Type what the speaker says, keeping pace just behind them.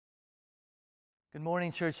Good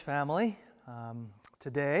morning, church family.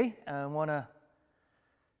 Today, I want to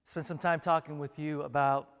spend some time talking with you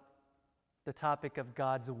about the topic of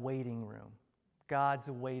God's waiting room. God's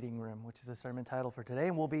waiting room, which is the sermon title for today.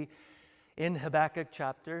 And we'll be in Habakkuk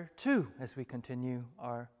chapter 2 as we continue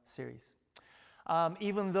our series.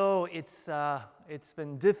 Even though it's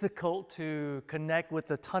been difficult to connect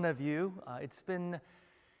with a ton of you,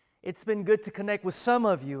 it's been good to connect with some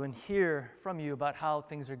of you and hear from you about how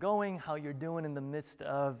things are going, how you're doing in the midst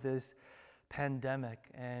of this pandemic.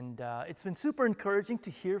 And it's been super encouraging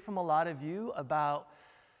to hear from a lot of you about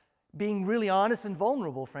being really honest and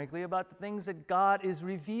vulnerable, frankly, about the things that God is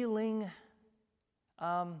revealing,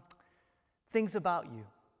 things about you.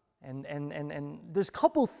 And there's a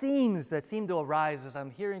couple themes that seem to arise as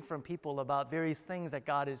I'm hearing from people about various things that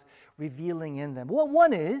God is revealing in them. Well,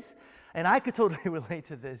 one is, and I could totally relate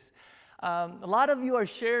to this, a lot of you are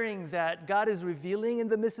sharing that God is revealing in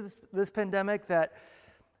the midst of this pandemic that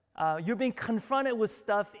you're being confronted with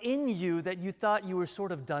stuff in you that you thought you were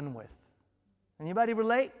sort of done with. Anybody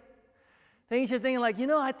relate? Things you're thinking like,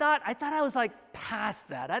 I thought I was like past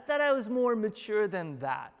that. I thought I was more mature than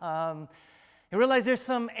that. I realize there's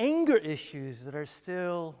some anger issues that are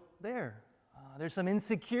still there. There's some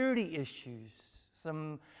insecurity issues,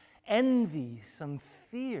 some envy, some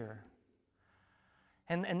fear.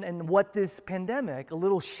 And what this pandemic, a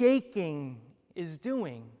little shaking, is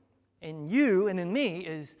doing in you and in me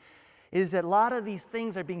is that a lot of these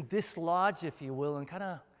things are being dislodged, if you will, and kind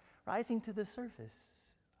of rising to the surface.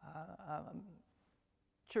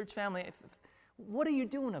 Church family, what are you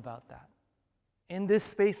doing about that? In this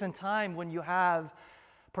space and time when you have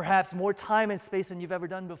perhaps more time and space than you've ever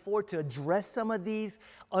done before to address some of these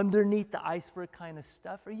underneath the iceberg kind of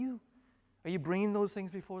stuff, are you bringing those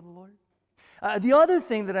things before the Lord? The other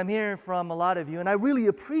thing that I'm hearing from a lot of you, and I really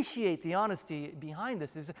appreciate the honesty behind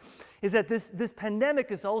this, is that this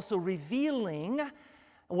pandemic is also revealing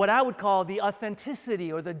what I would call the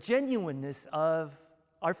authenticity or the genuineness of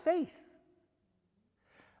our faith.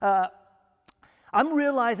 I'm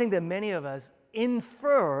realizing that many of us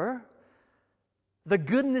infer the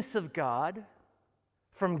goodness of God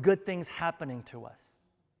from good things happening to us.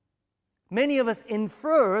 Many of us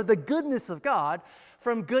infer the goodness of God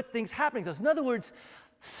from good things happening to us. In other words,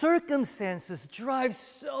 circumstances drive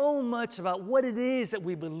so much about what it is that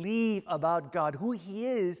we believe about God, who He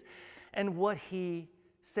is, and what He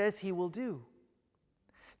says He will do.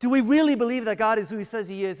 Do we really believe that God is who He says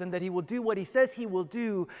He is and that He will do what He says He will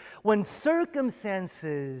do when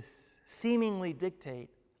circumstances seemingly dictate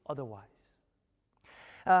otherwise?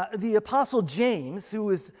 The Apostle James, who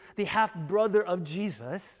is the half-brother of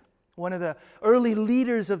Jesus, one of the early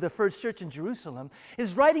leaders of the first church in Jerusalem,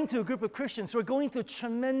 is writing to a group of Christians who are going through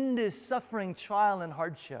tremendous suffering, trial, and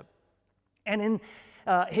hardship. And in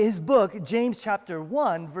his book, James chapter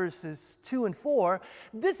 1, verses 2 and 4,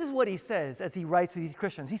 this is what he says as he writes to these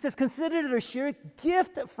Christians. He says, "Consider it a sheer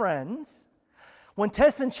gift, friends, when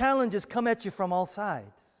tests and challenges come at you from all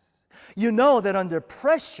sides. You know that under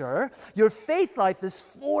pressure, your faith life is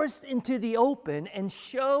forced into the open and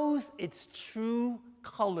shows its true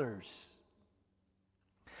colors.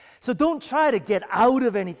 So don't try to get out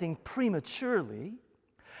of anything prematurely.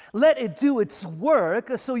 Let it do its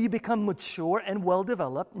work so you become mature and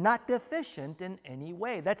well-developed, not deficient in any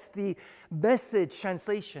way." That's the Message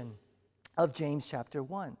translation of James chapter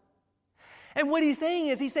 1. And what he's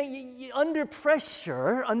saying, under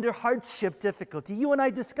pressure, under hardship, difficulty, you and I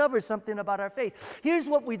discover something about our faith. Here's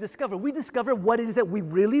what we discover. We discover what it is that we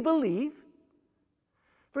really believe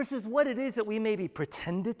versus what it is that we maybe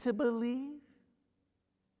pretended to believe.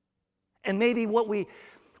 And maybe what we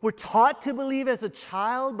were taught to believe as a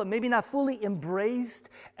child, but maybe not fully embraced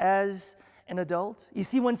as an adult. You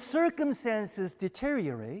see, when circumstances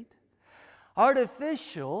deteriorate,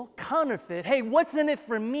 artificial, counterfeit, hey, what's in it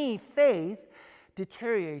for me, faith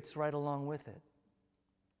deteriorates right along with it.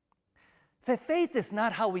 Faith is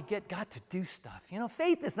not how we get God to do stuff.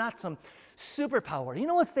 Faith is not some superpower. You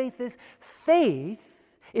know what faith is? Faith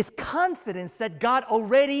is confidence that God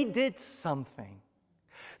already did something.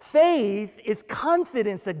 Faith is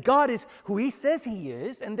confidence that God is who He says He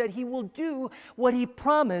is and that He will do what He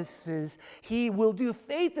promises He will do.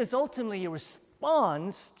 Faith is ultimately a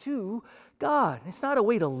response to God. It's not a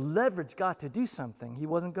way to leverage God to do something He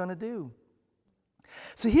wasn't going to do.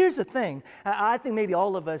 So here's the thing I think maybe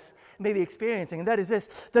all of us may be experiencing, and that is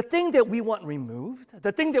this. The thing that we want removed,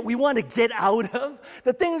 the thing that we want to get out of,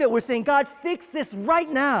 the thing that we're saying, God, fix this right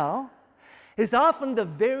now, is often the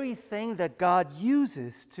very thing that God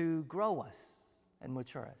uses to grow us and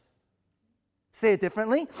mature us. Say it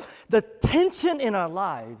differently. The tension in our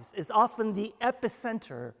lives is often the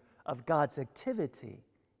epicenter of God's activity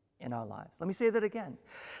in our lives. Let me say that again.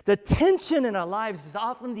 The tension in our lives is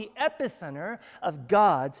often the epicenter of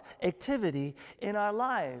God's activity in our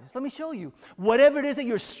lives. Let me show you. Whatever it is that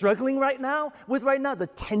you're struggling with right now, the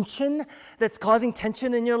tension that's causing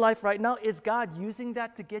tension in your life right now, is God using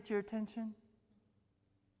that to get your attention?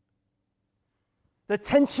 The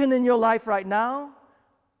tension in your life right now,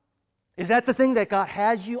 is that the thing that God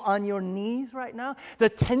has you on your knees right now? The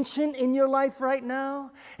tension in your life right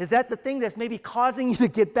now? Is that the thing that's maybe causing you to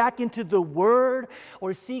get back into the Word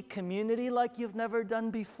or seek community like you've never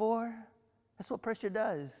done before? That's what pressure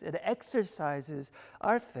does. It exercises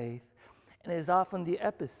our faith and is often the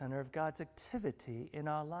epicenter of God's activity in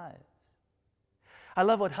our lives. I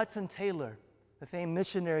love what Hudson Taylor, the famed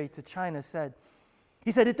missionary to China, said.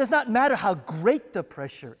 He said, it does not matter how great the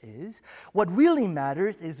pressure is. What really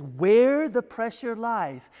matters is where the pressure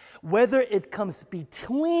lies, whether it comes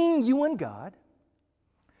between you and God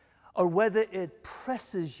or whether it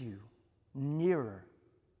presses you nearer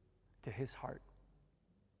to His heart.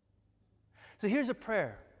 So here's a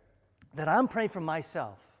prayer that I'm praying for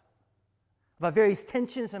myself about various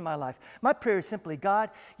tensions in my life. My prayer is simply, God,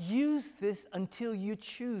 use this until you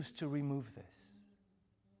choose to remove this.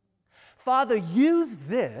 Father, use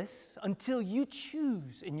this until you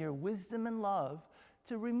choose in your wisdom and love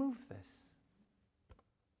to remove this.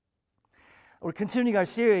 We're continuing our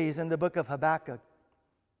series in the book of Habakkuk.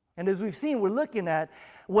 And as we've seen, we're looking at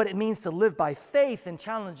what it means to live by faith in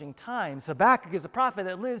challenging times. Habakkuk is a prophet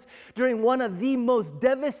that lives during one of the most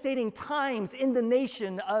devastating times in the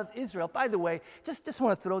nation of Israel. By the way, just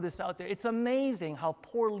want to throw this out there. It's amazing how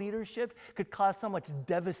poor leadership could cause so much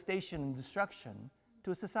devastation and destruction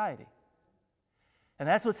to a society. And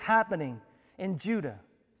that's what's happening in Judah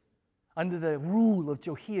under the rule of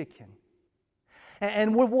Jehoiakim.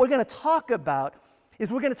 And what we're going to talk about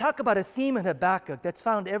is we're going to talk about a theme in Habakkuk that's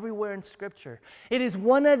found everywhere in Scripture. It is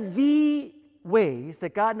one of the ways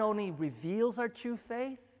that God not only reveals our true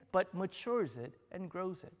faith, but matures it and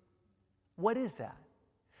grows it. What is that?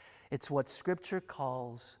 It's what Scripture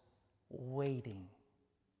calls waiting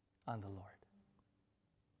on the Lord.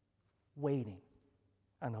 Waiting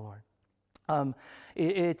on the Lord.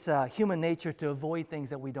 It's human nature to avoid things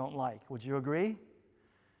that we don't like. Would you agree?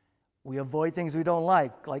 We avoid things we don't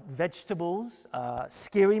like vegetables,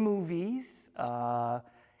 scary movies,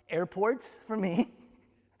 airports for me.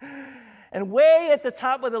 And way at the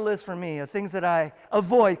top of the list for me, of things that I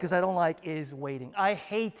avoid because I don't like, is waiting. I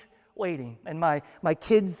hate waiting. And my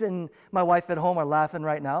kids and my wife at home are laughing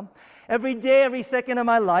right now. Every day, every second of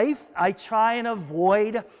my life, I try and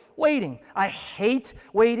avoid waiting. I hate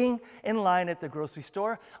waiting in line at the grocery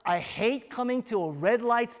store. I hate coming to a red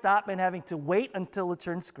light stop and having to wait until it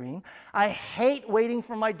turns green. I hate waiting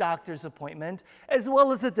for my doctor's appointment as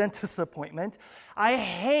well as a dentist's appointment.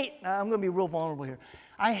 I'm going to be real vulnerable here.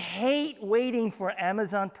 I hate waiting for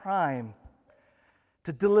Amazon Prime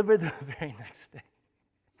to deliver the very next day.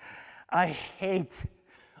 I hate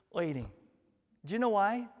waiting. Do you know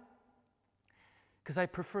why? Because I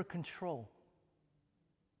prefer control.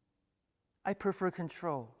 I prefer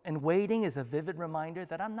control. And waiting is a vivid reminder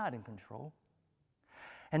that I'm not in control.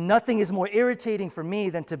 And nothing is more irritating for me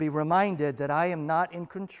than to be reminded that I am not in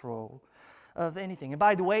control of anything. And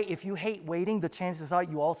by the way, if you hate waiting, the chances are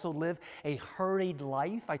you also live a hurried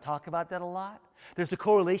life. I talk about that a lot. There's a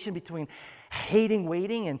correlation between hating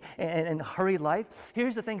waiting and hurried life.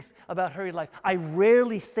 Here's the things about hurried life. I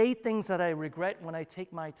rarely say things that I regret when I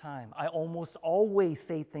take my time. I almost always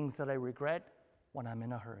say things that I regret when I'm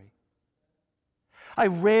in a hurry. I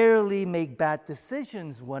rarely make bad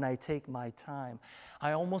decisions when I take my time.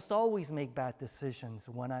 I almost always make bad decisions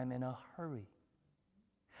when I'm in a hurry.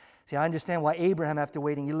 See, I understand why Abraham, after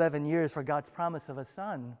waiting 11 years for God's promise of a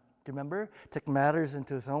son, do you remember? Took matters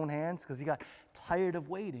into his own hands because he got tired of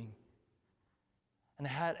waiting and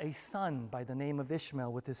had a son by the name of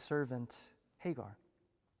Ishmael with his servant Hagar.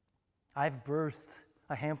 I've birthed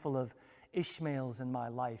a handful of Ishmaels in my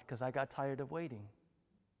life because I got tired of waiting.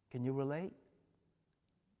 Can you relate?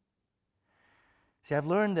 See, I've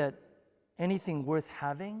learned that anything worth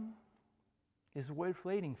having is worth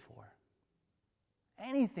waiting for.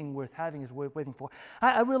 Anything worth having is worth waiting for.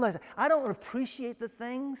 I realize that I don't appreciate the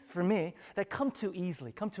things, for me, that come too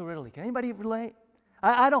easily, come too readily. Can anybody relate?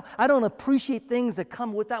 I don't appreciate things that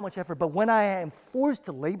come with that much effort, but when I am forced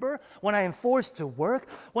to labor, when I am forced to work,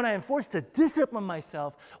 when I am forced to discipline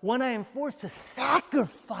myself, when I am forced to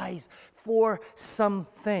sacrifice for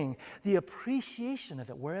something, the appreciation of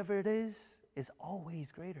it, wherever it is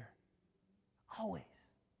always greater. Always.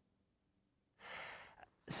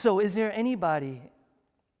 So is there anybody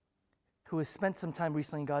who has spent some time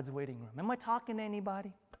recently in God's waiting room? Am I talking to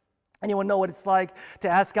anybody? Anyone know what it's like to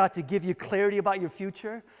ask God to give you clarity about your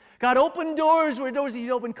future? God, open doors where doors need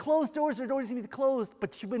to open, close doors where doors need to be closed,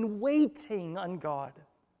 but you've been waiting on God.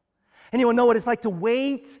 Anyone know what it's like to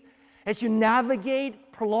wait as you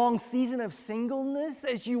navigate prolonged season of singleness,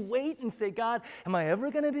 as you wait and say, God, am I ever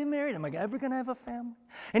going to be married? Am I ever going to have a family?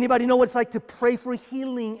 Anybody know what it's like to pray for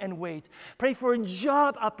healing and wait? Pray for a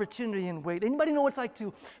job opportunity and wait? Anybody know what it's like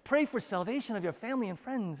to pray for salvation of your family and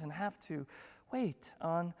friends and have to wait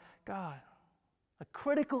on God? A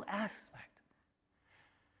critical aspect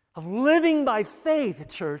of living by faith,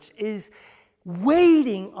 church, is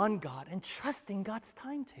waiting on God and trusting God's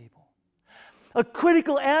timetable. A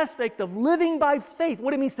critical aspect of living by faith,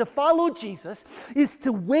 what it means to follow Jesus, is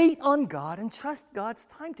to wait on God and trust God's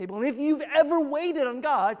timetable. And if you've ever waited on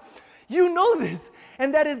God, you know this,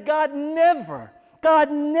 and that is God never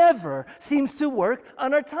seems to work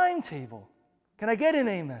on our timetable. Can I get an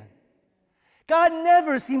amen? God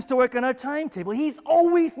never seems to work on our timetable. He's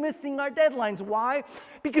always missing our deadlines. Why?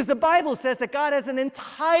 Because the Bible says that God has an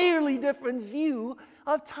entirely different view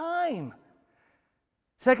of time.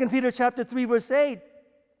 2 Peter chapter 3, verse 8,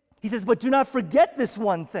 he says, but do not forget this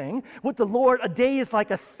one thing. With the Lord, a day is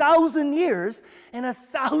like 1,000 years, and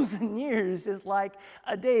 1,000 years is like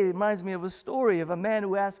a day. It reminds me of a story of a man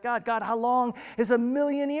who asked God, God, how long is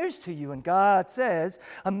 1,000,000 years to you? And God says,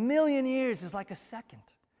 1,000,000 years is like a second.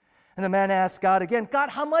 And the man asked God again, God,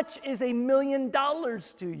 how much is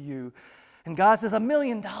 $1,000,000 to you? And God says,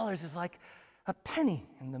 $1,000,000 is like a penny.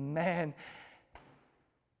 And the man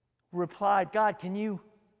replied, God, can you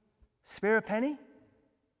spare a penny?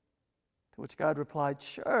 To which God replied,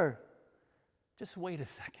 sure. Just wait a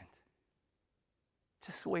second.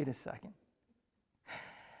 Just wait a second.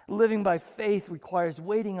 Living by faith requires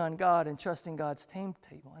waiting on God and trusting God's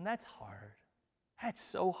timetable. And that's hard. That's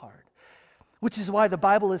so hard. Which is why the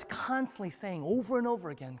Bible is constantly saying over and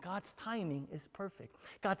over again, God's timing is perfect.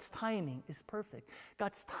 God's timing is perfect.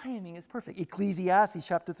 God's timing is perfect. Ecclesiastes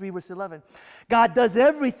chapter 3, verse 11. God does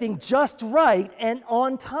everything just right and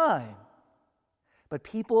on time. But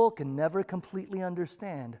people can never completely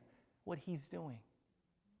understand what He's doing.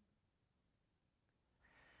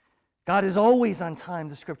 God is always on time,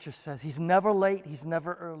 the Scripture says. He's never late. He's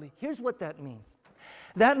never early. Here's what that means.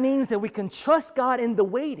 That means that we can trust God in the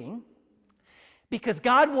waiting, because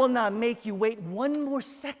God will not make you wait one more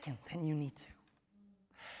second than you need to.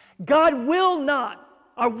 God will not,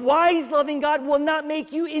 our wise, loving God will not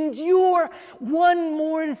make you endure one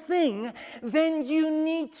more thing than you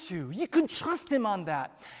need to. You can trust Him on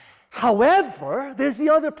that. However, there's the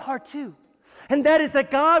other part too. And that is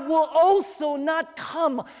that God will also not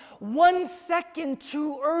come 1 second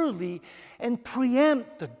too early and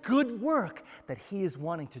preempt the good work that He is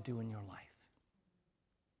wanting to do in your life.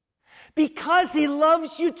 Because He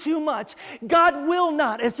loves you too much, God will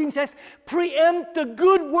not, as James says, preempt the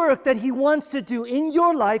good work that He wants to do in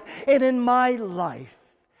your life and in my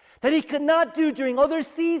life, that He could not do during other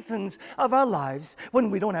seasons of our lives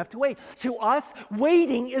when we don't have to wait. To us,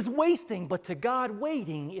 waiting is wasting, but to God,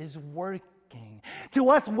 waiting is working. To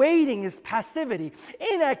us, waiting is passivity,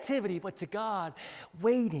 inactivity, but to God,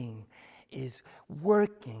 waiting is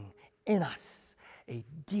working in us a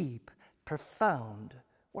deep, profound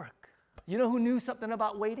work. You know who knew something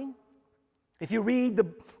about waiting? If you read the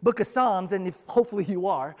book of Psalms, and if hopefully you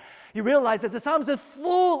are, you realize that the Psalms are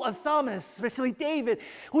full of psalmists, especially David,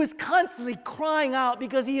 who is constantly crying out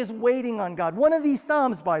because he is waiting on God. One of these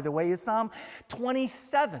Psalms, by the way, is Psalm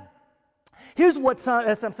 27. Here's what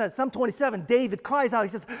Psalm says. Psalm 27, David cries out. He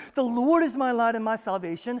says, the Lord is my light and my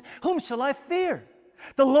salvation. Whom shall I fear?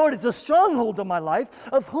 The Lord is a stronghold of my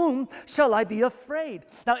life. Of whom shall I be afraid?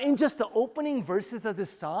 Now, in just the opening verses of this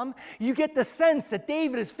psalm, you get the sense that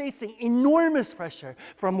David is facing enormous pressure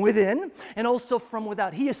from within and also from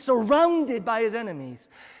without. He is surrounded by his enemies.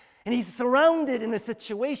 And he's surrounded in a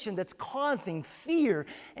situation that's causing fear,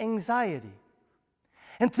 anxiety.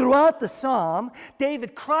 And throughout the psalm,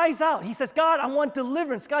 David cries out. He says, God, I want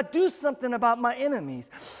deliverance. God, do something about my enemies.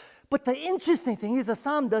 But the interesting thing is the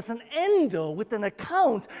psalm doesn't end, though, with an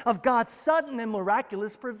account of God's sudden and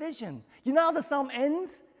miraculous provision. You know how the psalm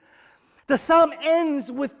ends? The psalm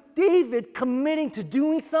ends with David committing to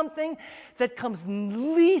doing something that comes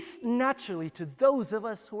least naturally to those of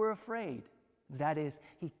us who are afraid. That is,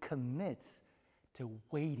 he commits to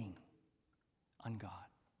waiting on God.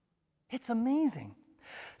 It's amazing.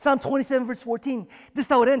 Psalm 27, verse 14, this is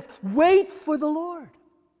how it ends. Wait for the Lord.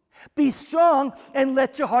 Be strong and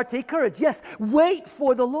let your heart take courage. Yes, wait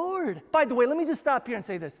for the Lord. By the way, let me just stop here and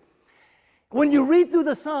say this. When you read through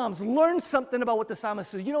the Psalms, learn something about what the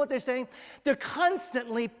psalmists do. You know what they're saying? They're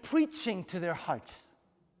constantly preaching to their hearts.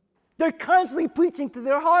 They're constantly preaching to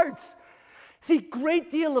their hearts. See, a great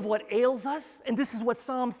deal of what ails us, and this is what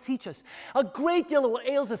Psalms teach us, a great deal of what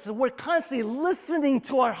ails us is we're constantly listening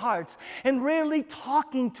to our hearts and rarely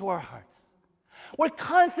talking to our hearts. We're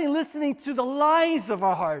constantly listening to the lies of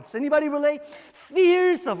our hearts. Anybody relate?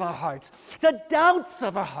 Fears of our hearts, the doubts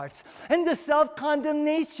of our hearts, and the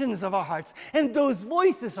self-condemnations of our hearts. And those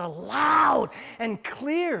voices are loud and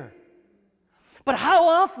clear. But how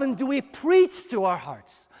often do we preach to our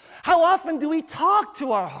hearts? How often do we talk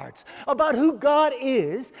to our hearts about who God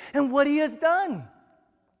is and what He has done?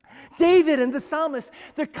 David and the psalmist,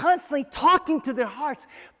 they're constantly talking to their hearts,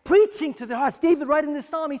 preaching to their hearts. David, right in this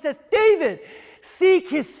psalm, he says, David, seek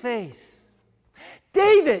His face.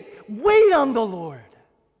 David, wait on the Lord.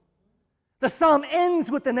 The psalm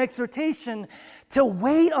ends with an exhortation to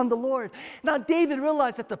wait on the Lord. Now, David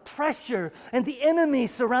realized that the pressure and the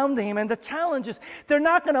enemies surrounding him and the challenges, they're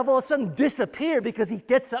not going to all of a sudden disappear because he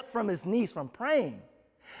gets up from his knees from praying.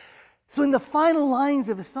 So in the final lines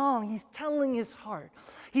of his song, he's telling his heart,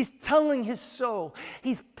 he's telling his soul,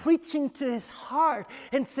 he's preaching to his heart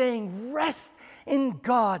and saying, rest in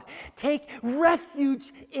God. Take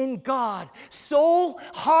refuge in God. Soul,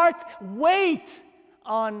 heart, wait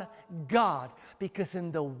on God. Because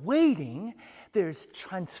in the waiting, there's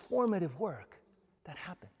transformative work that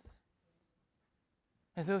happens.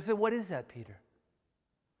 And so I said, what is that, Peter?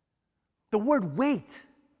 The word wait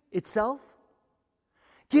itself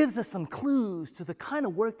gives us some clues to the kind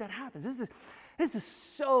of work that happens. This is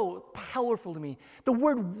so powerful to me. The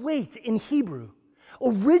word wait in Hebrew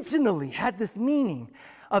originally had this meaning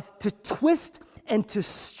of to twist and to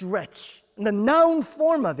stretch. And the noun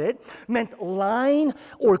form of it meant line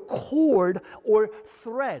or cord or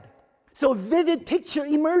thread. So a vivid picture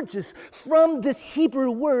emerges from this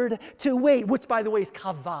Hebrew word to wait, which by the way is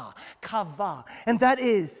kavah, kavah. And that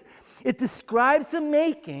is, it describes the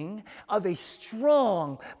making of a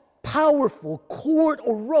strong, powerful cord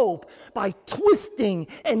or rope by twisting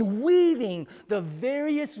and weaving the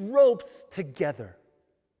various ropes together.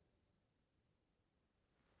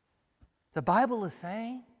 The Bible is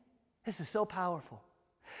saying, this is so powerful,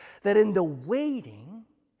 that in the waiting,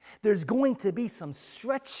 there's going to be some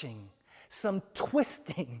stretching, some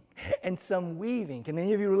twisting, and some weaving. Can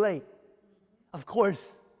any of you relate? Of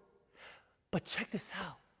course. But check this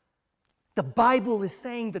out. The Bible is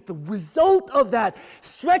saying that the result of that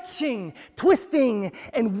stretching, twisting,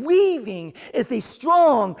 and weaving is a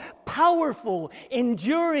strong, powerful,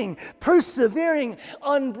 enduring, persevering,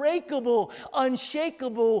 unbreakable,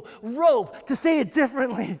 unshakable rope. To say it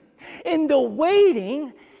differently, in the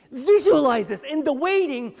waiting, visualize this. In the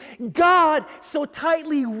waiting, God so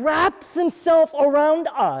tightly wraps Himself around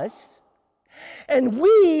us, and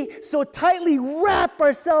we so tightly wrap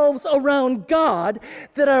ourselves around God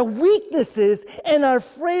that our weaknesses and our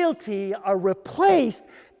frailty are replaced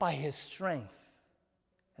by His strength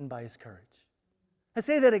and by His courage. I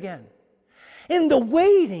say that again. In the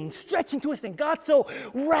waiting, stretching, twisting, God so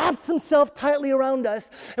wraps Himself tightly around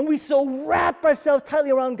us, and we so wrap ourselves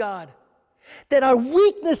tightly around God that our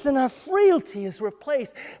weakness and our frailty is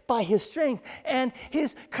replaced by His strength and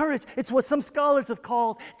His courage. It's what some scholars have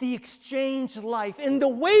called the exchange life. In the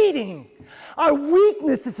waiting, our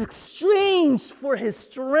weakness is exchanged for His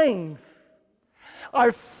strength.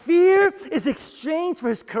 Our fear is exchanged for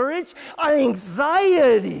His courage. Our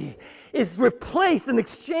anxiety is replaced and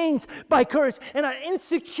exchanged by courage. And our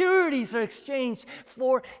insecurities are exchanged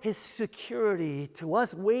for His security. To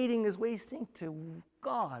us, waiting is wasting. To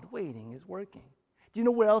God, waiting is working. Do you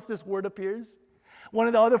know where else this word appears? One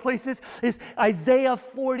of the other places is Isaiah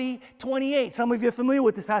 40:28. Some of you are familiar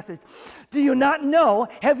with this passage. Do you not know?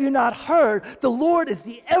 Have you not heard? The Lord is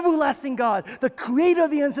the everlasting God, the creator of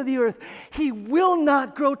the ends of the earth. He will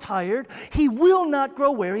not grow tired. He will not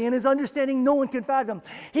grow weary. And His understanding no one can fathom.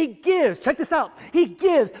 He gives, check this out, He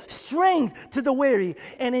gives strength to the weary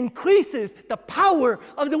and increases the power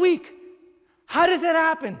of the weak. How does that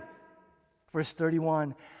happen? Verse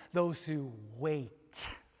 31, those who wait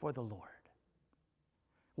for the Lord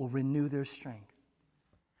will renew their strength.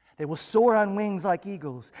 They will soar on wings like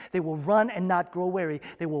eagles. They will run and not grow weary.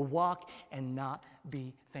 They will walk and not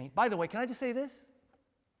be faint. By the way, can I just say this?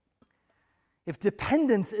 If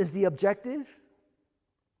dependence is the objective,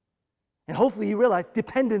 and hopefully you realize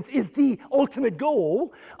dependence is the ultimate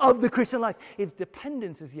goal of the Christian life. If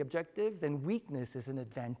dependence is the objective, then weakness is an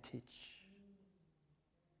advantage.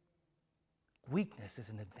 Weakness is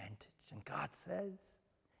an advantage. And God says,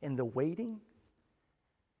 in the waiting,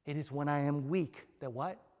 it is when I am weak that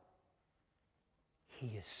what? He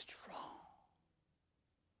is strong.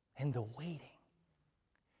 In the waiting,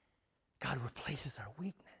 God replaces our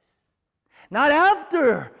weakness. Not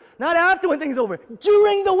after. Not after when things are over.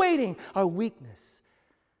 During the waiting, our weakness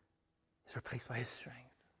is replaced by His strength.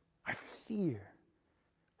 Our fear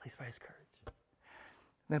replaced by His courage.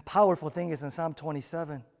 And the powerful thing is in Psalm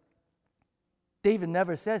 27, David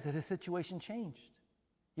never says that his situation changed.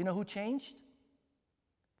 You know who changed?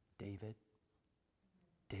 David.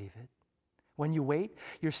 David. When you wait,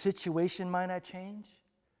 your situation might not change,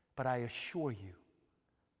 but I assure you,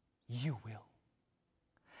 you will.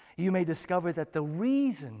 You may discover that the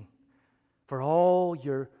reason for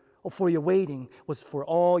your waiting was for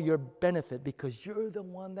all your benefit because you're the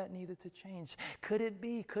one that needed to change. Could it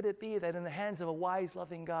be that in the hands of a wise,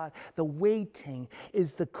 loving God, the waiting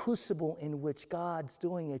is the crucible in which God's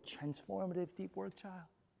doing a transformative, deep work, child?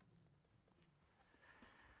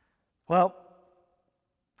 Well,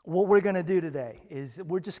 what we're going to do today is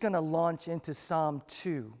we're just going to launch into Psalm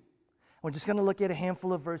 2. We're just going to look at a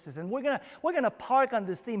handful of verses, and we're going to park on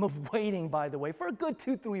this theme of waiting, by the way, for a good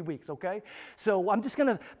 2-3 weeks, okay? So I'm just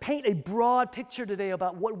going to paint a broad picture today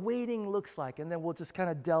about what waiting looks like, and then we'll just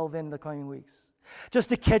kind of delve in the coming weeks. Just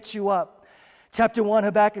to catch you up, chapter 1,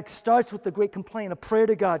 Habakkuk starts with the great complaint, a prayer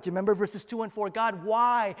to God. Do you remember verses 2 and 4? God,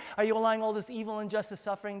 why are you allowing all this evil, injustice,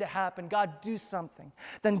 suffering to happen? God, do something.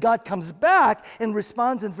 Then God comes back and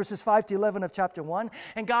responds in verses 5 to 11 of chapter 1.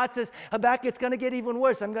 And God says, Habakkuk, it's going to get even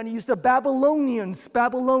worse. I'm going to use the Babylonians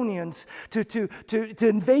to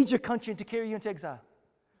invade your country and to carry you into exile.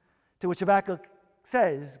 To which Habakkuk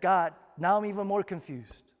says, God, now I'm even more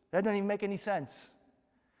confused. That doesn't even make any sense.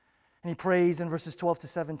 And he prays in verses 12 to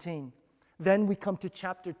 17. Then we come to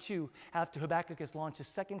chapter 2 after Habakkuk has launched his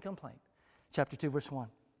second complaint. Chapter 2, verse 1.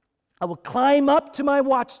 I will climb up to my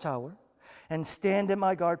watchtower and stand at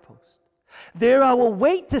my guard post. There I will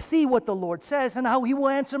wait to see what the Lord says and how He will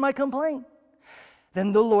answer my complaint.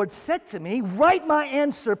 Then the Lord said to me, write my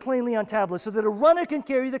answer plainly on tablets so that a runner can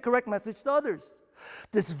carry the correct message to others.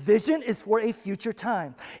 This vision is for a future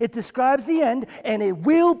time. It describes the end and it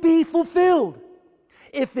will be fulfilled.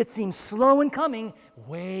 If it seems slow in coming,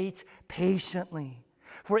 wait patiently,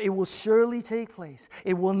 for it will surely take place.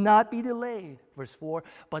 It will not be delayed. Verse 4,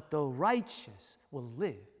 but the righteous will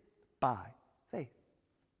live by faith.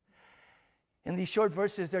 In these short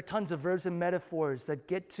verses, there are tons of verbs and metaphors that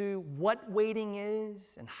get to what waiting is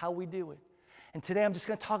and how we do it. And today I'm just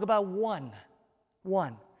going to talk about one,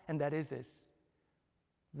 and that is this.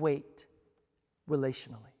 Wait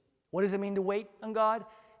relationally. What does it mean to wait on God?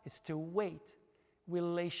 It's to wait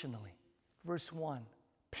relationally. Verse 1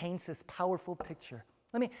 paints this powerful picture.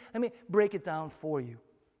 Let me break it down for you.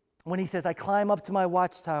 When he says, I climb up to my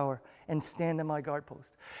watchtower and stand at my guard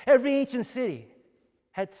post. Every ancient city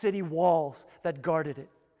had city walls that guarded it.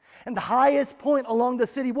 And the highest point along the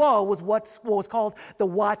city wall was what was called the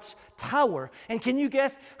watchtower. And can you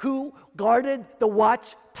guess who guarded the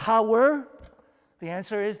watchtower? The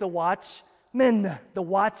answer is the watchmen. The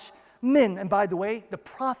watchmen. And by the way, the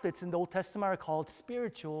prophets in the Old Testament are called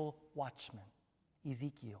spiritual watchmen.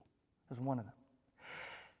 Ezekiel is one of them.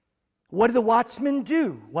 What did the watchmen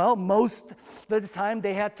do? Well, most of the time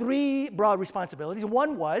they had three broad responsibilities.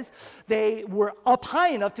 One was they were up high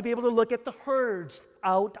enough to be able to look at the herds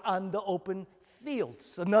out on the open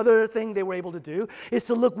fields. Another thing they were able to do is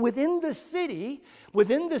to look within the city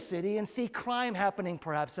and see crime happening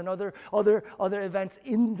perhaps and other events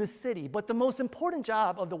in the city. But the most important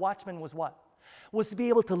job of the watchman was what? Was to be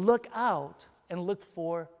able to look out and look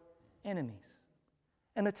for enemies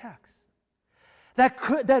and attacks.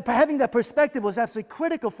 That having that perspective was absolutely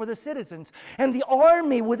critical for the citizens and the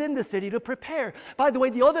army within the city to prepare. By the way,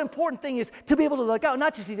 the other important thing is to be able to look out,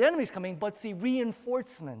 not just see the enemies coming, but see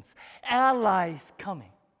reinforcements, allies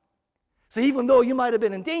coming. So even though you might have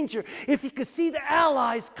been in danger, if you could see the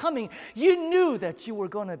allies coming, you knew that you were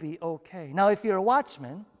going to be okay. Now, if you're a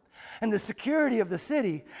watchman and the security of the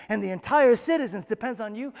city and the entire citizens depends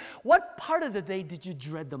on you, what part of the day did you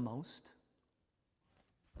dread the most?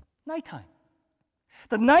 Nighttime.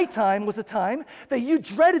 The nighttime was a time that you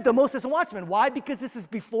dreaded the most as a watchman. Why? Because this is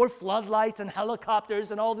before floodlights and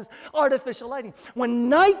helicopters and all this artificial lighting. When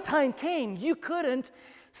nighttime came, you couldn't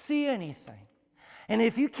see anything. And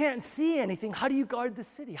if you can't see anything, how do you guard the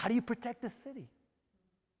city? How do you protect the city?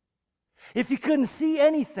 If you couldn't see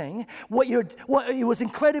anything, it was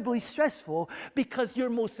incredibly stressful because your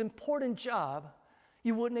most important job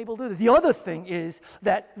you wouldn't able to do it. The other thing is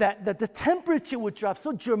that the temperature would drop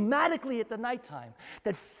so dramatically at the nighttime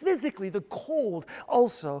that physically the cold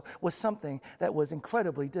also was something that was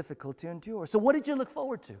incredibly difficult to endure. So what did you look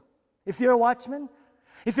forward to? If you're a watchman,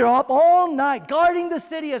 if you're up all night guarding the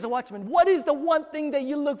city as a watchman, what is the one thing that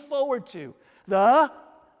you look forward to? The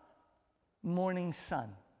morning sun.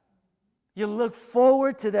 You look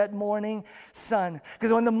forward to that morning sun.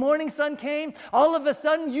 Because when the morning sun came, all of a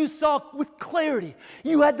sudden you saw with clarity.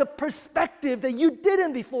 You had the perspective that you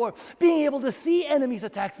didn't before. Being able to see enemies'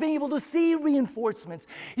 attacks, being able to see reinforcements.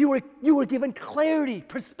 You were given clarity,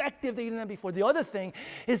 perspective that you didn't have before. The other thing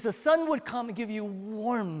is the sun would come and give you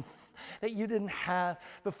warmth that you didn't have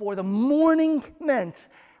before. The morning meant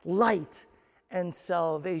light and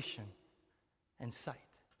salvation and sight.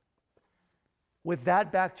 With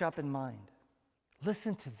that backdrop in mind,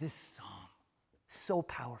 listen to this psalm. So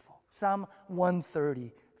powerful. Psalm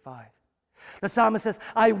 135. The psalmist says,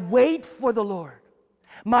 I wait for the Lord.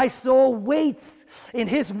 My soul waits. In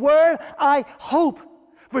his word I hope.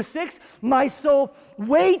 Verse 6, my soul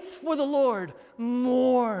waits for the Lord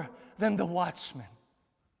more than the watchman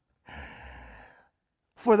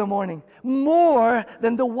for the morning. More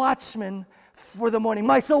than the watchman for the morning.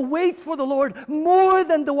 My soul waits for the Lord more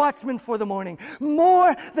than the watchman for the morning.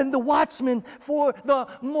 More than the watchman for the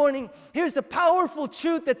morning. Here's the powerful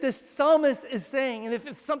truth that this psalmist is saying. And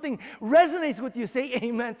if something resonates with you, say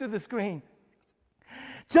amen through the screen.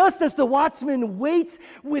 Just as the watchman waits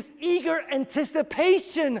with eager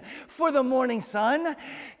anticipation for the morning sun,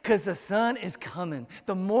 because the sun is coming.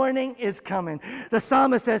 The morning is coming. The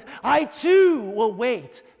psalmist says, I too will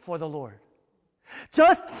wait for the Lord.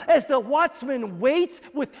 Just as the watchman waits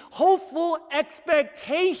with hopeful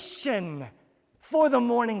expectation for the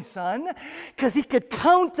morning sun, because he could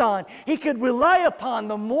count on, he could rely upon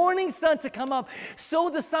the morning sun to come up, so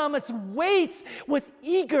the psalmist waits with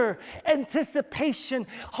eager anticipation,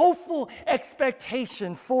 hopeful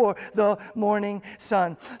expectation for the morning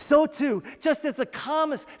sun. So too, just as the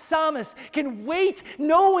psalmist can wait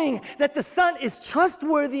knowing that the sun is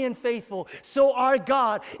trustworthy and faithful, so our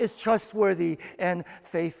God is trustworthy and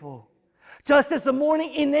faithful. Just as the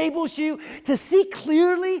morning enables you to see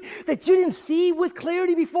clearly that you didn't see with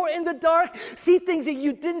clarity before in the dark, see things that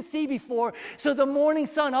you didn't see before. So the morning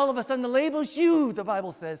sun all of a sudden enables you, the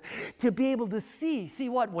Bible says, to be able to see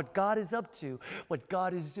what? What God is up to, what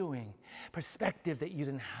God is doing. Perspective that you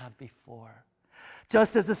didn't have before.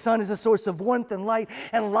 Just as the sun is a source of warmth and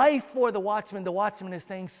life for the watchman is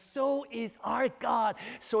saying, so is our God,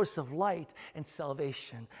 source of light and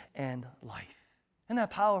salvation and life. Isn't that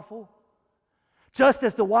powerful? Just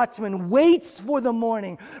as the watchman waits for the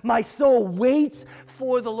morning, my soul waits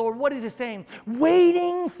for the Lord. What is it saying?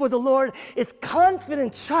 Waiting for the Lord is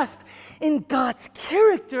confident trust in God's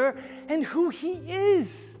character and who He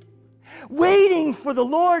is. Waiting for the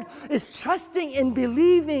Lord is trusting and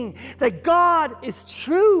believing that God is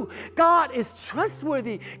true, God is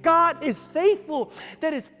trustworthy, God is faithful,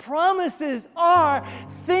 that His promises are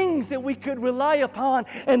things that we could rely upon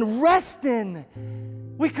and rest in.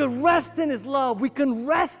 We could rest in His love. We can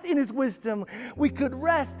rest in His wisdom. We could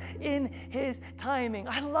rest in His timing.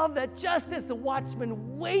 I love that. Just as the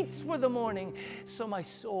watchman waits for the morning, so my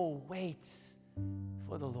soul waits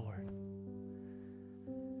for the Lord.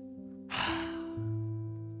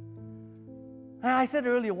 I said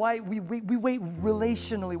earlier, why we wait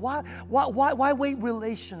relationally. Why wait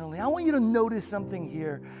relationally? I want you to notice something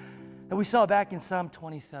here that we saw back in Psalm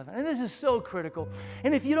 27. And this is so critical.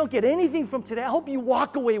 And if you don't get anything from today, I hope you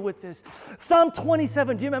walk away with this. Psalm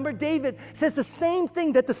 27, do you remember? David says the same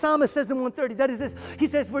thing that the psalmist says in 130. That is this. He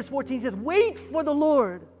says, verse 14, he says, wait for the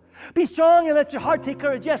Lord. Be strong and let your heart take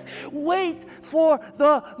courage. Yes, wait for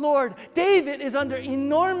the Lord. David is under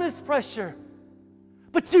enormous pressure.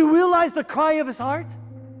 But do you realize the cry of his heart?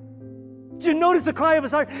 Do you notice the cry of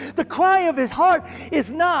his heart? The cry of his heart is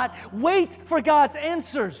not wait for God's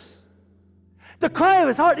answers. The cry of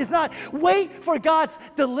his heart is not wait for God's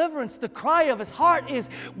deliverance. The cry of his heart is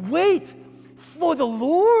wait for the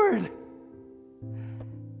Lord.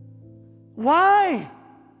 Why?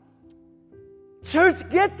 Church,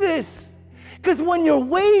 get this. Because when you're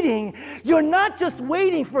waiting, you're not just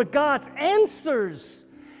waiting for God's answers.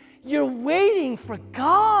 You're waiting for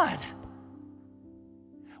God.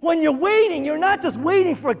 When you're waiting, you're not just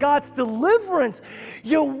waiting for God's deliverance.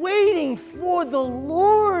 You're waiting for the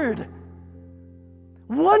Lord.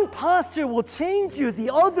 One posture will change you,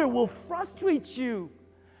 the other will frustrate you.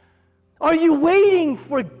 Are you waiting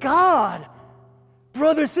for God,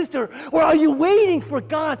 brother, sister, or are you waiting for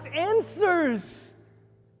God's answers?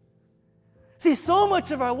 See, so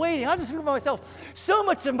much of our waiting, I'll just speak about myself, so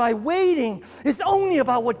much of my waiting is only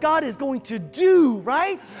about what God is going to do,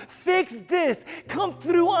 right? Fix this, come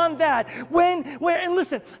through on that. And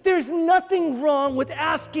listen, there's nothing wrong with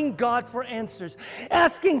asking God for answers,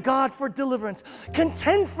 asking God for deliverance.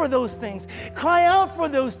 Contend for those things, cry out for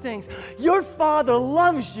those things. Your Father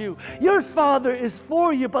loves you, your Father is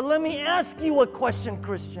for you. But let me ask you a question,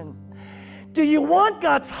 Christian. Do you want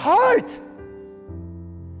God's heart?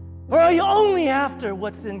 Or are you only after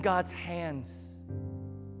what's in God's hands?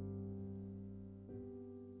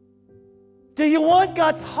 Do you want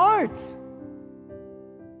God's heart?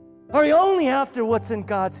 Or are you only after what's in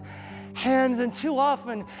God's hands? And too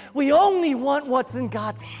often, we only want what's in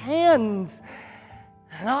God's hands,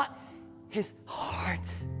 not His heart.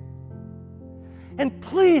 And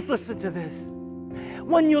please listen to this.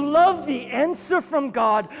 When you love the answer from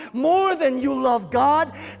God more than you love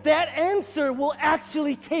God, that answer will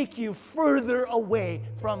actually take you further away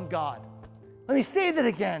from God. Let me say that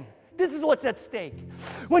again. This is what's at stake.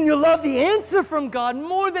 When you love the answer from God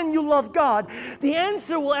more than you love God, the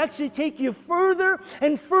answer will actually take you further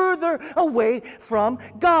and further away from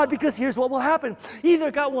God. Because here's what will happen. Either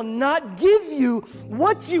God will not give you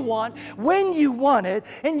what you want when you want it,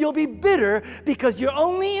 and you'll be bitter because you're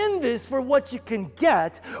only in this for what you can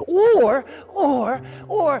get, or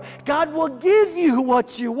God will give you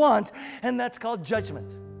what you want, and that's called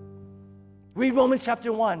judgment. Read Romans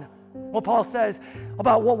chapter 1. What Paul says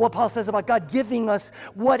about God giving us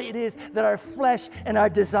what it is that our flesh and our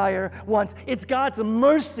desire wants. It's God's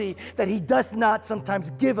mercy that He does not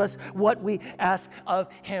sometimes give us what we ask of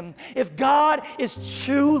Him. If God is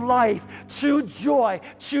true life, true joy,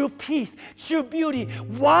 true peace, true beauty,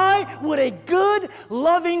 why would a good,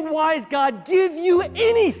 loving, wise God give you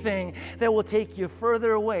anything that will take you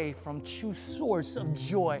further away from true source of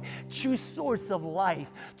joy, true source of life,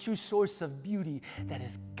 true source of beauty that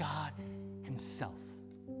is God Himself?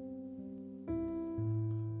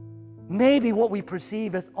 Maybe what we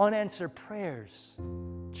perceive as unanswered prayers,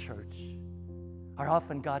 church, are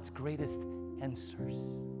often God's greatest answers.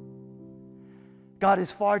 God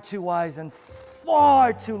is far too wise and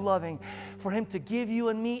far too loving for Him to give you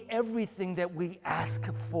and me everything that we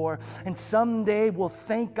ask for. And someday we'll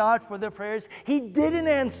thank God for the prayers He didn't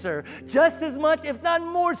answer, just as much, if not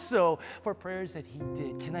more so, for prayers that He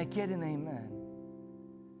did. Can I get an amen?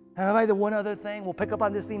 And by the one other thing, we'll pick up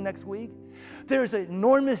on this theme next week. There's an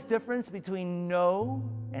enormous difference between no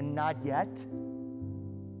and not yet.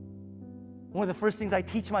 One of the first things I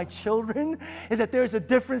teach my children is that there's a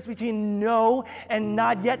difference between no and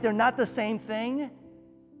not yet. They're not the same thing.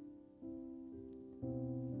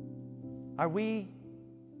 Are we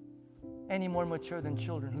any more mature than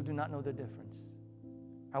children who do not know the difference?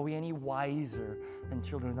 Are we any wiser than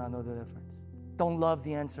children who do not know the difference? Don't love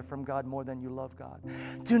the answer from God more than you love God.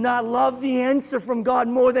 Do not love the answer from God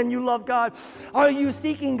more than you love God. Are you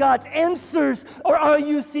seeking God's answers, or are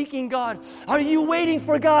you seeking God? Are you waiting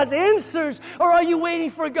for God's answers, or are you waiting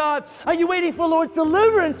for God? Are you waiting for Lord's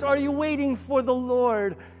deliverance, or are you waiting for the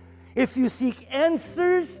Lord? If you seek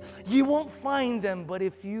answers, you won't find them. But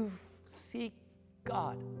if you seek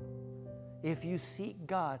God,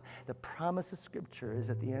 the promise of Scripture is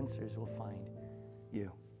that the answers will find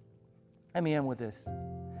you. Let me end with this,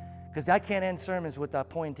 because I can't end sermons without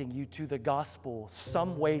pointing you to the gospel,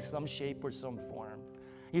 some way, some shape, or some form.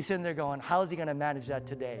 You're sitting there going, how is he going to manage that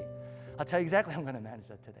today? I'll tell you exactly how I'm going to manage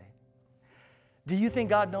that today. Do you think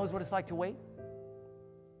God knows what it's like to wait?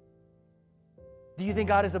 Do you think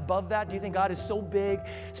God is above that? Do you think God is so big,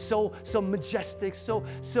 so majestic, so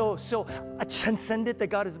transcendent that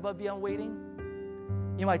God is above beyond waiting?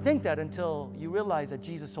 You might think that until you realize that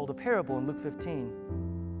Jesus told a parable in Luke 15.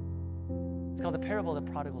 It's called the parable of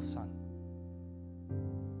the prodigal son.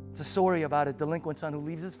 It's a story about a delinquent son who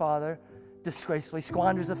leaves his father disgracefully,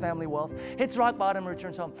 squanders the family wealth, hits rock bottom,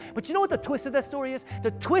 returns home. But you know what the twist of that story is?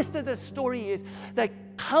 The twist of the story is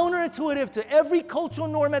that counterintuitive to every cultural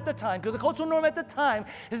norm at the time, because the cultural norm at the time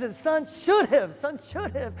is that the son should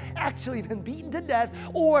have actually been beaten to death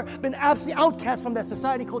or been absolutely outcast from that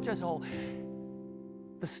society, culture as a whole.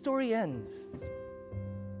 The story ends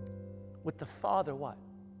with the father what?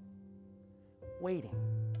 Waiting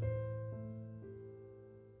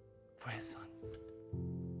for his son.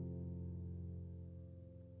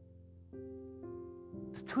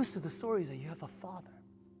 The twist of the story is that you have a father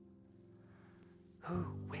who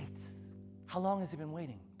waits. How long has he been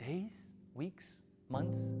waiting? Days? Weeks?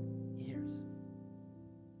 Months? Years?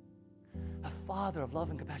 A father of love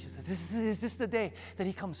and compassion says, is this the day that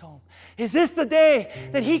he comes home? Is this the day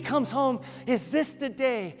that he comes home? Is this the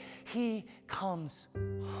day he comes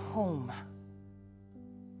home?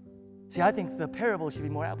 See, I think the parable should be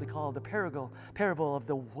more aptly called the parable of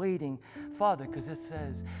the waiting father, because it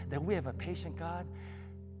says that we have a patient God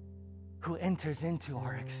who enters into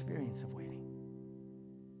our experience of waiting.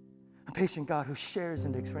 A patient God who shares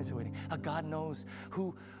in the experience of waiting. A God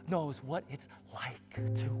who knows what it's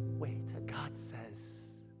like to wait. A God says,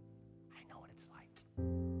 I know what it's like.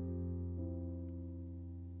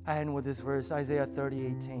 I end with this verse, Isaiah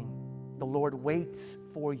 30:18. The Lord waits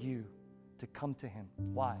for you to come to Him.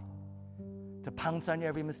 Why? To pounce on your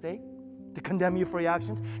every mistake? To condemn you for your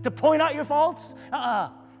actions? To point out your faults?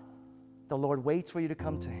 The Lord waits for you to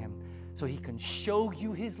come to Him so He can show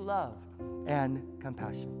you His love and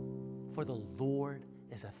compassion. For the Lord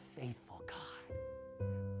is a faithful God.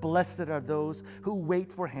 Blessed are those who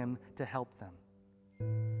wait for Him to help them.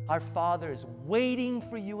 Our Father is waiting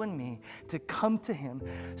for you and me to come to Him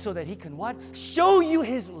so that He can what? Show you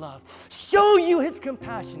His love, show you His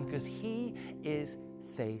compassion, because He is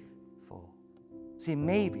faithful. See,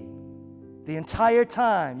 maybe the entire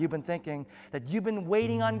time you've been thinking that you've been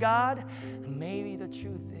waiting on God, maybe the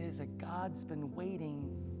truth is that God's been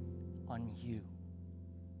waiting on you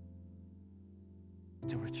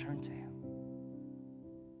to return to Him,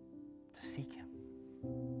 to seek Him,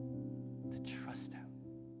 to trust Him,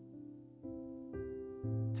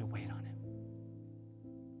 to wait on Him.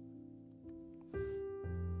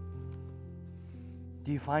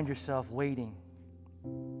 Do you find yourself waiting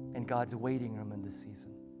in God's waiting room in this season?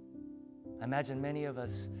 I imagine many of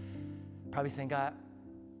us probably saying, God,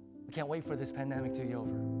 we can't wait for this pandemic to be over.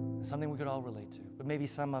 It's something we could all relate to. But maybe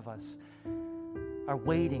some of us are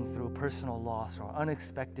wading through a personal loss or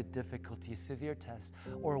unexpected difficulty, severe test,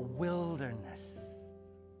 or a wilderness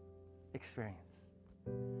experience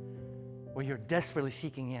where you're desperately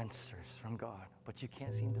seeking answers from God, but you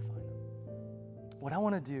can't seem to find them. What I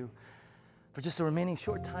want to do for just the remaining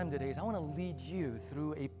short time today is I want to lead you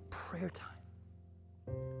through a prayer time.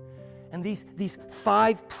 And these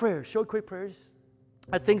 5 prayers, short, quick prayers,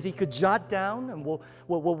 are things that you could jot down, and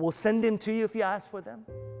we'll send them to you if you ask for them.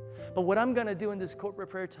 But what I'm going to do in this corporate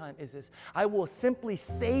prayer time is this. I will simply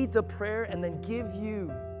say the prayer and then give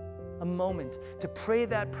you a moment to pray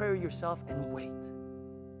that prayer yourself and wait.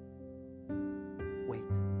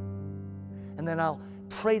 Wait. And then I'll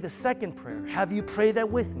pray the second prayer. Have you pray that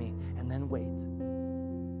with me, and then wait.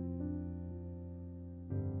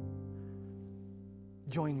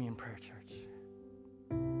 Join me in prayer, church.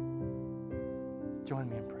 Join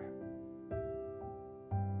me in prayer.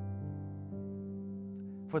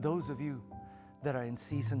 For those of you that are in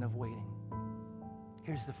season of waiting,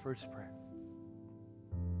 here's the first prayer.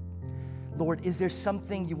 Lord, is there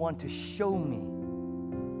something you want to show me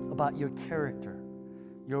about your character,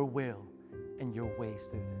 your will, and your ways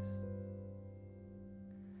through this?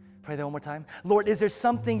 Pray that one more time. Lord, is there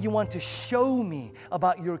something you want to show me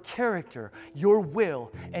about your character, your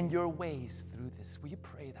will, and your ways through this? Will you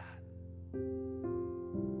pray that?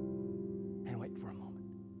 And wait for a moment.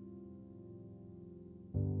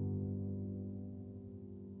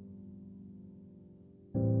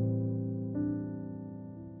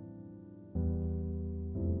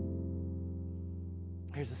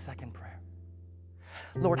 Here's the second prayer.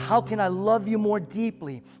 Lord, how can I love you more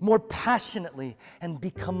deeply, more passionately, and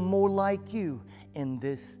become more like you in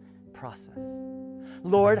this process?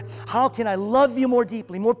 Lord, how can I love you more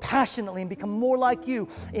deeply, more passionately, and become more like you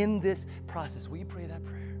in this process? Will you pray that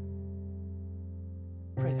prayer?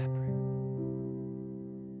 Pray that prayer.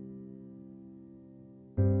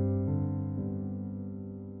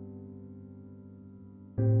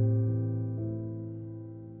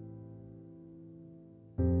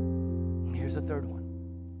 And here's the third one.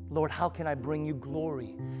 Lord, how can I bring you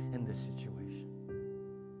glory in this situation?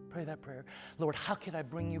 Pray that prayer. Lord, how can I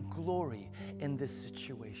bring you glory in this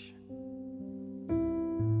situation?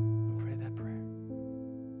 And pray that prayer.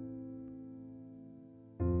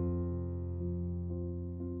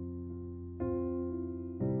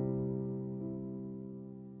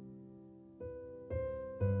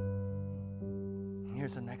 And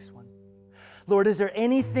here's the next one. Lord, is there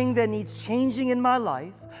anything that needs changing in my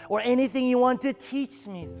life or anything you want to teach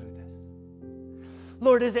me through this?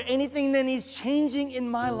 Lord, is there anything that needs changing in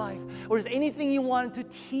my life or is there anything you want to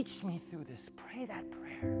teach me through this? Pray that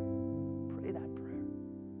prayer. Pray that prayer.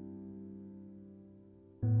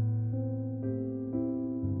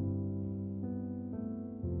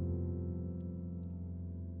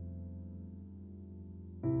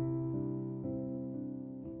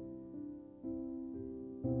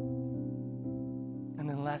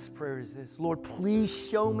 Last prayer is this. Lord, please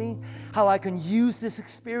show me how I can use this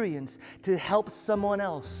experience to help someone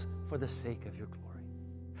else for the sake of your glory.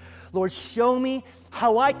 Lord, show me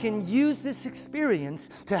how I can use this experience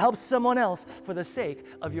to help someone else for the sake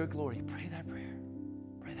of your glory. Pray that prayer.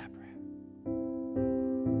 Pray that prayer.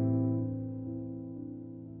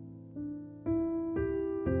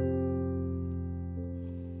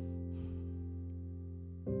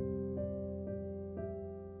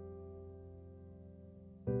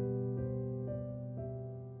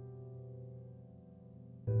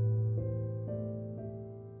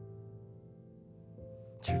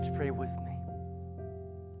 Church, pray with me?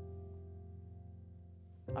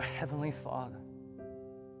 Our Heavenly Father,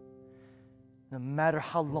 no matter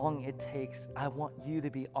how long it takes, I want you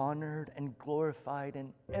to be honored and glorified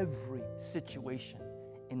in every situation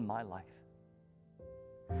in my life.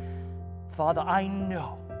 Father, I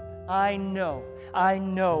know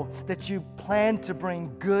that you plan to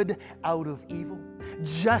bring good out of evil,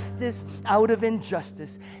 justice out of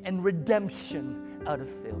injustice, and redemption out of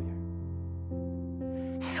failure.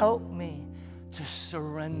 Help me to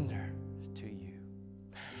surrender to you.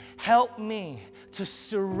 Help me to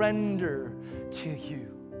surrender to you,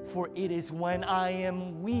 for it is when I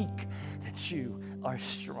am weak that you are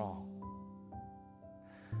strong.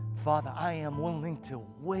 Father, I am willing to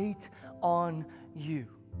wait on you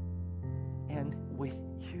and with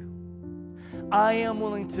you. I am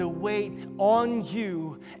willing to wait on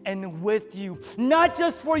you and with you, not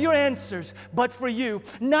just for your answers, but for you,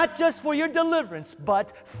 not just for your deliverance,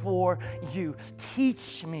 but for you.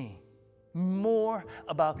 Teach me more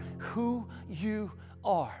about who you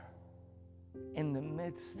are in the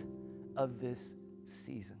midst of this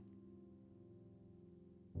season.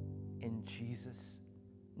 In Jesus'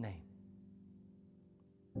 name.